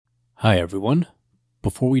Hi, everyone.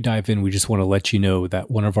 Before we dive in, we just want to let you know that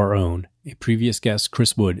one of our own, a previous guest,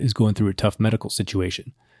 Chris Wood, is going through a tough medical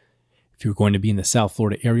situation. If you're going to be in the South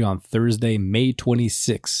Florida area on Thursday, May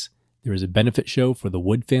 26th, there is a benefit show for the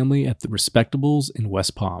Wood family at the Respectables in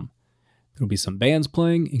West Palm. There will be some bands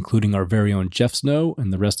playing, including our very own Jeff Snow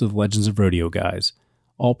and the rest of the Legends of Rodeo guys.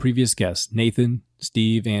 All previous guests, Nathan,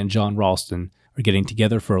 Steve, and John Ralston, are getting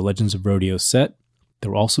together for a Legends of Rodeo set. There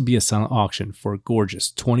will also be a silent auction for a gorgeous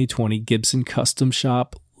 2020 Gibson Custom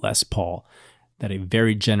Shop Les Paul that a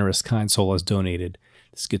very generous Kind Soul has donated.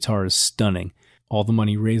 This guitar is stunning. All the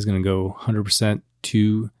money raised is going to go 100%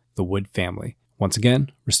 to the Wood family. Once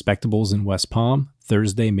again, Respectables in West Palm,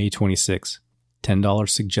 Thursday, May 26th. $10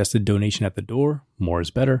 suggested donation at the door. More is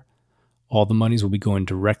better. All the monies will be going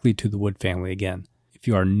directly to the Wood family again. If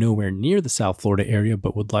you are nowhere near the South Florida area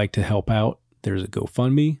but would like to help out, there's a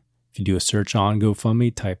GoFundMe. If you do a search on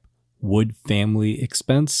GoFundMe, type Wood Family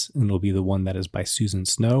Expense, and it'll be the one that is by Susan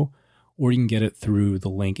Snow, or you can get it through the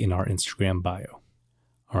link in our Instagram bio.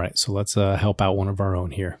 All right, so let's help out one of our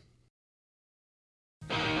own here.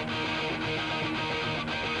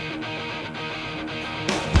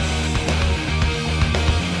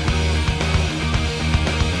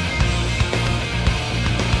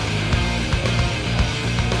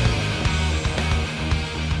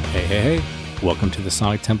 Hey. Welcome to the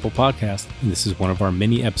Sonic Temple Podcast, and this is one of our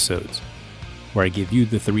mini episodes, where I give you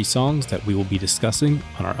the 3 songs that we will be discussing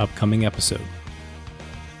on our upcoming episode.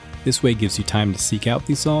 This way gives you time to seek out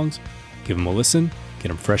these songs, give them a listen, get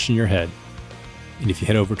them fresh in your head. And if you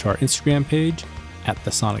head over to our Instagram page, at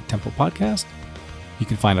the Sonic Temple Podcast, you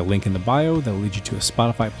can find a link in the bio that will lead you to a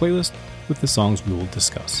Spotify playlist with the songs we will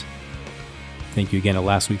discuss. Thank you again to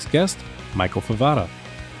last week's guest, Michael Favada.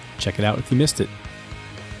 Check it out if you missed it.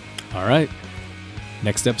 All right.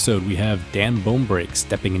 Next episode, we have Dan Bonebreak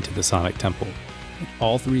stepping into the Sonic Temple. And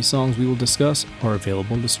all 3 songs we will discuss are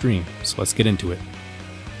available to stream, so let's get into it.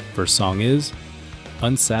 First song is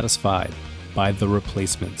Unsatisfied by The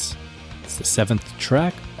Replacements. It's the 7th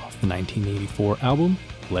track off the 1984 album,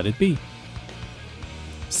 Let It Be.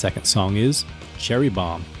 Second song is Cherry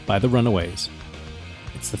Bomb by The Runaways.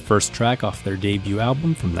 It's the first track off their debut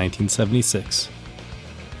album from 1976.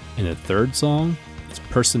 And the third song is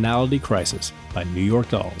Personality Crisis by New York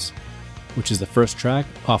Dolls, which is the first track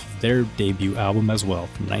off of their debut album as well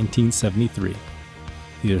from 1973.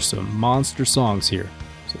 These are some monster songs here,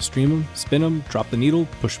 so stream them, spin them, drop the needle,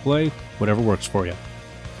 push play, whatever works for you.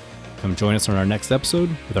 Come join us on our next episode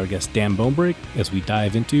with our guest Dan Bonebreak as we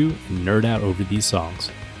dive into and nerd out over these songs.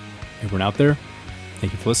 Everyone out there,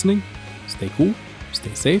 thank you for listening. Stay cool,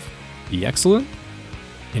 stay safe, be excellent,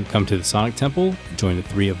 and come to the Sonic Temple and join the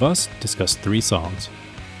 3 of us discuss 3 songs.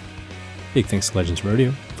 Big thanks to Legends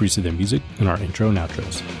Rodeo for use of their music in our intro and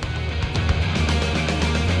outros.